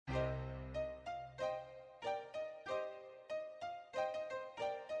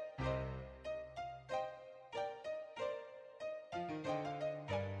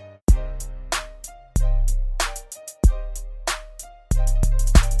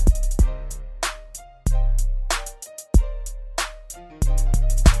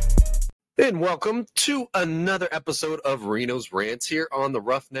And welcome to another episode of Reno's Rants here on the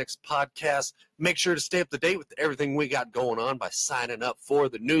Roughnecks podcast. Make sure to stay up to date with everything we got going on by signing up for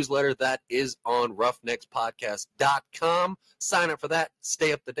the newsletter that is on roughneckspodcast.com. Sign up for that,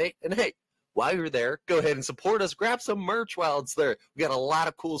 stay up to date, and hey, while you're there, go ahead and support us. Grab some merch while it's there. We got a lot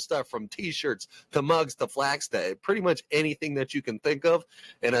of cool stuff from t-shirts to mugs to flags to pretty much anything that you can think of.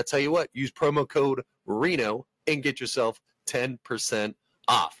 And I tell you what, use promo code Reno and get yourself 10%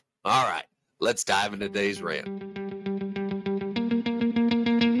 off. All right, let's dive into today's rant.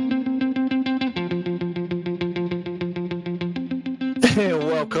 And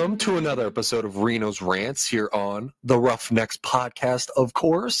welcome to another episode of Reno's Rants here on the Roughnecks podcast, of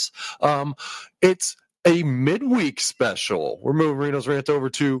course. It's a midweek special. We're moving Reno's Rant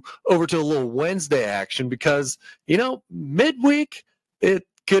over to a little Wednesday action because, midweek, it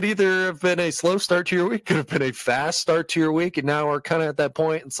could either have been a slow start to your week, could have been a fast start to your week, and now we're kind of at that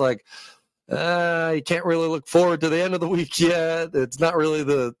point. It's like, you can't really look forward to the end of the week yet. It's not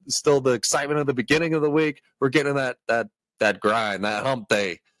really still the excitement of the beginning of the week. We're getting that grind, that hump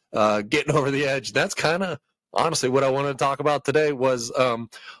day, getting over the edge. That's kind of honestly what I wanted to talk about today was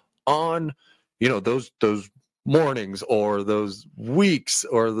on those mornings or those weeks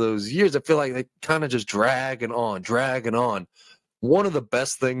or those years. I feel like they kind of just dragging on. One of the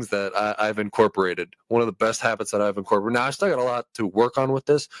best things that I've incorporated, one of the best habits that I've incorporated. Now, I still got a lot to work on with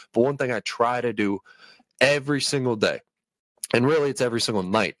this, but one thing I try to do every single day, and really it's every single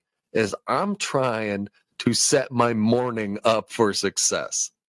night, is I'm trying to set my morning up for success.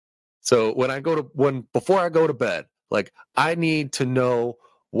 So before I go to bed, like I need to know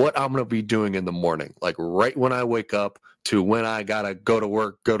what I'm going to be doing in the morning, like right when I wake up to when I got to go to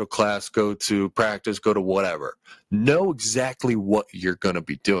work, go to class, go to practice, go to whatever. Know exactly what you're going to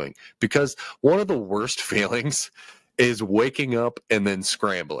be doing, because one of the worst feelings is waking up and then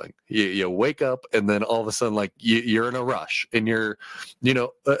scrambling. You wake up and then all of a sudden, like you're in a rush and you're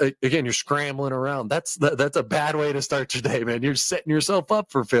scrambling around. That's a bad way to start your day, man. You're setting yourself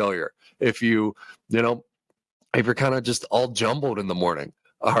up for failure if you're kind of just all jumbled in the morning.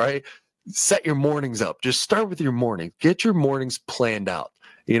 All right. Set your mornings up. Just start with your morning. Get your mornings planned out.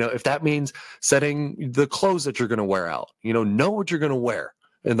 If that means setting the clothes that you're going to wear out, know what you're going to wear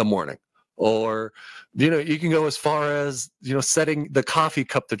in the morning. Or, you can go as far as, setting the coffee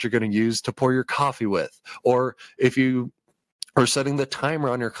cup that you're going to use to pour your coffee with. Or if you are setting the timer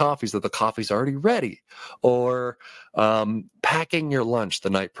on your coffee so that the coffee's already ready. Or packing your lunch the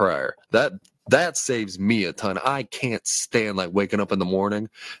night prior. That saves me a ton. I can't stand like waking up in the morning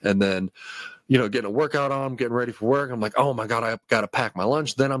and then, getting a workout on, getting ready for work. I'm like, oh my God, I've got to pack my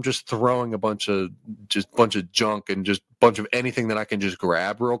lunch. Then I'm just throwing a bunch of junk and just a bunch of anything that I can just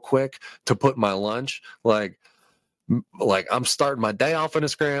grab real quick to put in my lunch. Like I'm starting my day off in a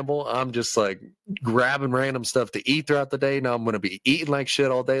scramble. I'm just like grabbing random stuff to eat throughout the day. Now I'm going to be eating like shit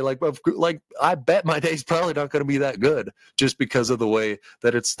all day. Like I bet my day's probably not going to be that good just because of the way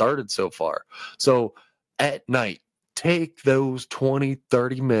that it started so far. So at night, take those 20,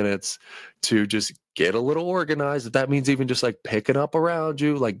 30 minutes to just get a little organized. If that means even just like picking up around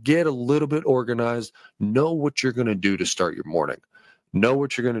you, like get a little bit organized, know what you're going to do to start your morning.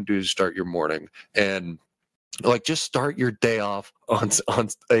 And like just start your day off on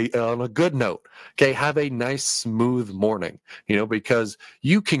a good note. Okay, have a nice smooth morning. Because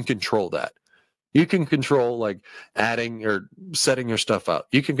you can control that. You can control like adding or setting your stuff out.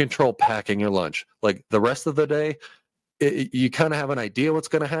 You can control packing your lunch. Like the rest of the day, you kind of have an idea what's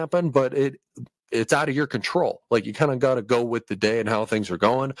going to happen, but it's out of your control. Like you kind of got to go with the day and how things are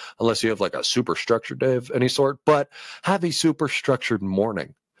going, unless you have like a super structured day of any sort. But have a super structured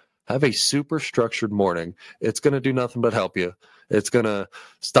morning. It's going to do nothing but help you. It's going to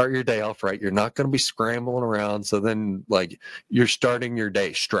start your day off right. You're not going to be scrambling around. So then like you're starting your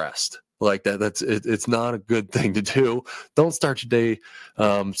day stressed like that. It's not a good thing to do. Don't start your day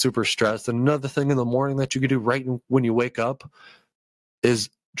super stressed. And another thing in the morning that you can do right when you wake up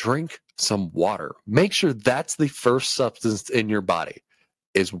is drink some water. Make sure that's the first substance in your body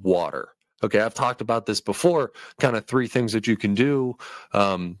is water. Okay. I've talked about this before, kind of 3 things that you can do.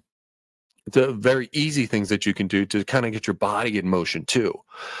 The very easy things that you can do to kind of get your body in motion too.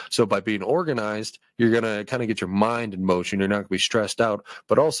 So by being organized, you're going to kind of get your mind in motion. You're not going to be stressed out,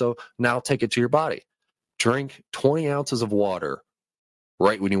 but also now take it to your body. Drink 20 ounces of water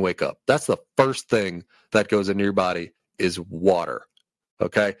right when you wake up. That's the first thing that goes into your body is water.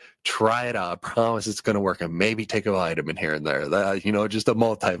 Okay. Try it out. I promise it's going to work. And maybe take a vitamin here and there. Just a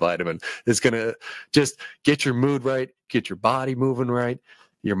multivitamin. It's going to just get your mood right, get your body moving right.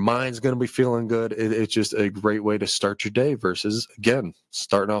 Your mind's going to be feeling good. It's just a great way to start your day versus, again,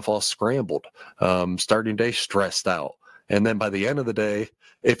 starting off all scrambled, starting your day stressed out. And then by the end of the day,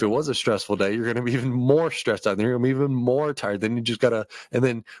 if it was a stressful day, you're going to be even more stressed out. Then you're going to be even more tired. Then you just got to, and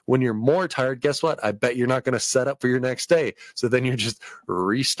then when you're more tired, guess what? I bet you're not going to set up for your next day. So then you're just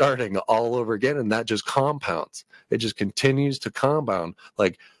restarting all over again. And that just compounds. It just continues to compound.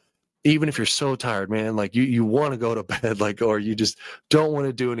 Like, even if you're so tired, man, like you want to go to bed, like, or you just don't want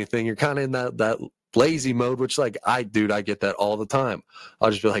to do anything. You're kind of in that lazy mode, which like I get that all the time. I'll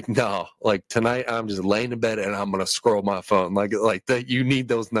just be like, no, like tonight I'm just laying in bed and I'm going to scroll my phone. Like that, you need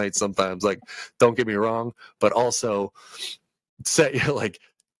those nights sometimes. Like, don't get me wrong, but also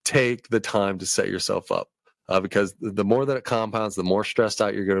take the time to set yourself up. Because the more that it compounds, the more stressed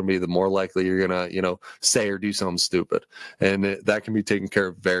out you're going to be, the more likely you're going to, say or do something stupid. And that can be taken care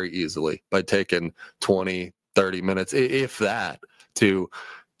of very easily by taking 20, 30 minutes, if that, to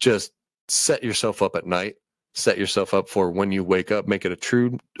just set yourself up at night, set yourself up for when you wake up, make it a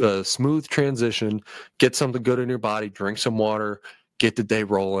true smooth transition, get something good in your body, drink some water, get the day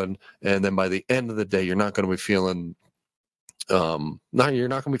rolling. And then by the end of the day, you're not going to be feeling you're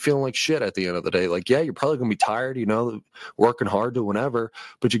not gonna be feeling like shit at the end of the day. Like, yeah, you're probably gonna be tired, working hard to whatever,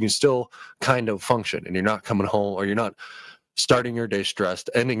 but you can still kind of function, and you're not coming home, or you're not starting your day stressed,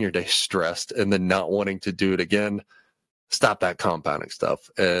 ending your day stressed, and then not wanting to do it again. Stop that compounding stuff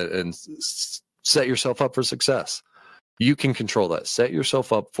and set yourself up for success. You can control that. Set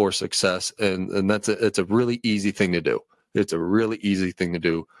yourself up for success, and it's a really easy thing to do. It's a really easy thing to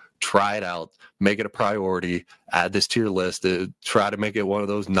do. Try it out, make it a priority, add this to your list, try to make it one of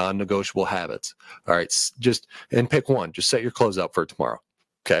those non-negotiable habits. All right, and pick one. Just set your clothes out for tomorrow.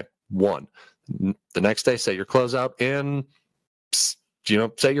 Okay, one. The next day, set your clothes out and,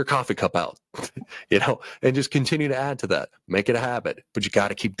 set your coffee cup out, and just continue to add to that. Make it a habit, but you got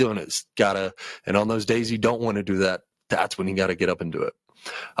to keep doing it. And on those days you don't want to do that, that's when you got to get up and do it.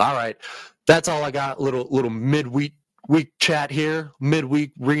 All right, that's all I got. Little midweek chat here,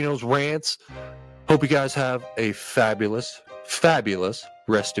 midweek Reno's Rants. Hope you guys have a fabulous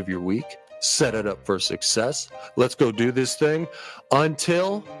rest of your week. Set it up for success. Let's go do this thing.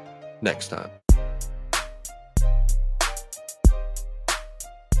 Until next time.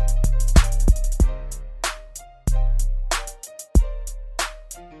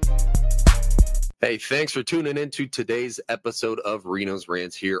 Hey, thanks for tuning into today's episode of Reno's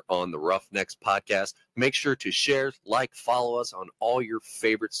Rants here on the Roughnecks podcast. Make sure to share, follow us on all your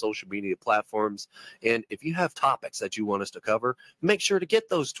favorite social media platforms. And if you have topics that you want us to cover, make sure to get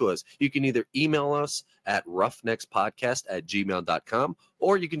those to us. You can either email us at roughneckspodcast@gmail.com,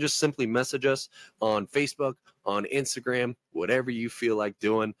 or you can just simply message us on Facebook, on Instagram, whatever you feel like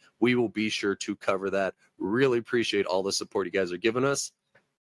doing. We will be sure to cover that. Really appreciate all the support you guys are giving us.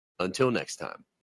 Until next time.